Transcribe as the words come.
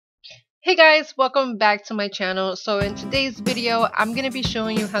Hey guys, welcome back to my channel. So in today's video, I'm going to be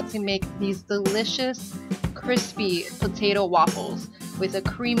showing you how to make these delicious crispy potato waffles with a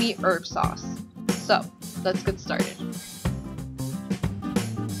creamy herb sauce. So let's get started.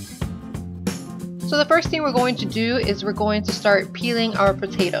 So the first thing we're going to do is we're going to start peeling our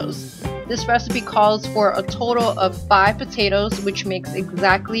potatoes. This recipe calls for a total of 5 potatoes, which makes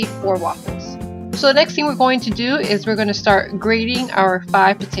exactly 4 waffles. So the next thing we're going to do is we're going to start grating our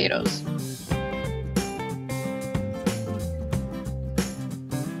 5 potatoes.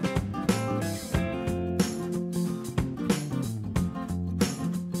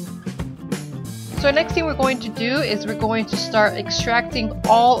 So the next thing we're going to do is we're going to start extracting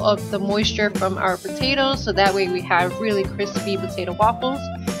all of the moisture from our potatoes, so that way we have really crispy potato waffles.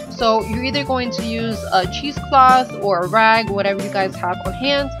 So you're either going to use a cheesecloth or a rag, whatever you guys have on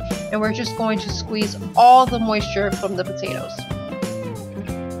hand, and we're just going to squeeze all the moisture from the potatoes.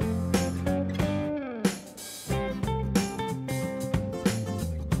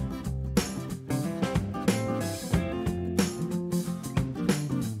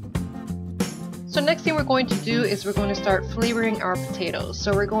 So next thing we're going to do is we're going to start flavoring our potatoes.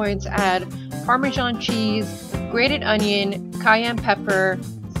 So we're going to add Parmesan cheese, grated onion, cayenne pepper,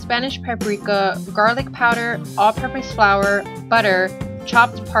 Spanish paprika, garlic powder, all-purpose flour, butter,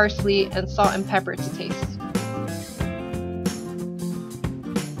 chopped parsley, and salt and pepper to taste.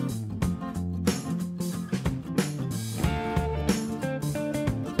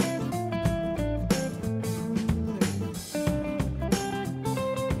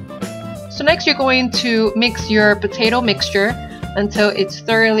 So next you're going to mix your potato mixture until it's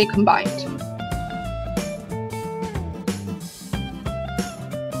thoroughly combined.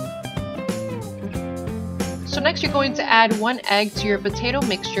 So next you're going to add 1 egg to your potato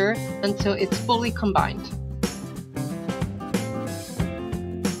mixture until it's fully combined.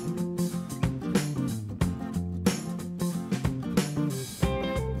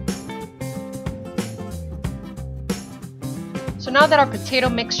 So now that our potato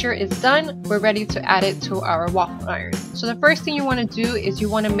mixture is done, we're ready to add it to our waffle iron. So the first thing you want to do is you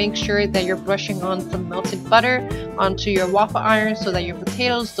want to make sure that you're brushing on some melted butter onto your waffle iron so that your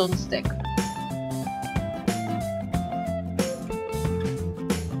potatoes don't stick.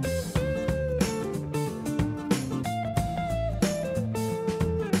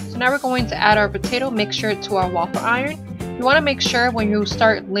 So now we're going to add our potato mixture to our waffle iron. You want to make sure when you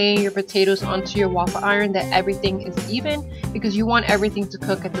start laying your potatoes onto your waffle iron that everything is even, because you want everything to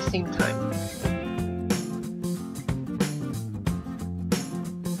cook at the same time.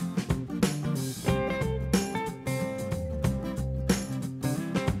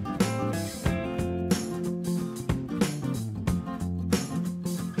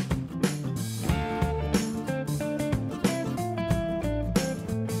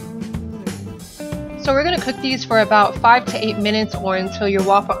 So we're going to cook these for about 5 to 8 minutes or until your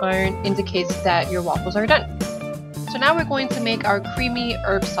waffle iron indicates that your waffles are done. So now we're going to make our creamy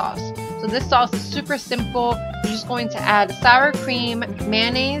herb sauce. So this sauce is super simple. You're just going to add sour cream,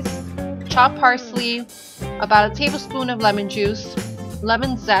 mayonnaise, chopped parsley, about a tablespoon of lemon juice,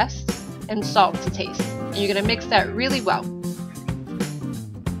 lemon zest, and salt to taste. And you're going to mix that really well.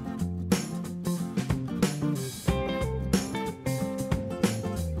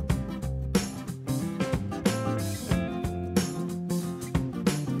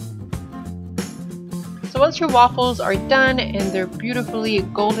 So once your waffles are done and they're beautifully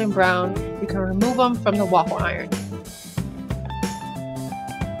golden brown, you can remove them from the waffle iron.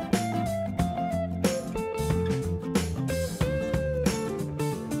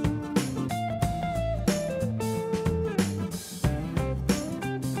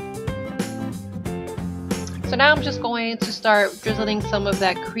 So now I'm just going to start drizzling some of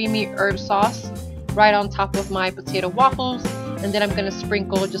that creamy herb sauce right on top of my potato waffles. And then I'm going to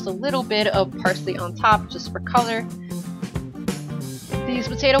sprinkle just a little bit of parsley on top just for color. These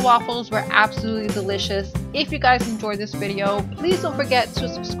potato waffles were absolutely delicious. If you guys enjoyed this video, please don't forget to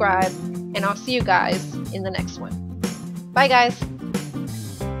subscribe, and I'll see you guys in the next one. Bye guys!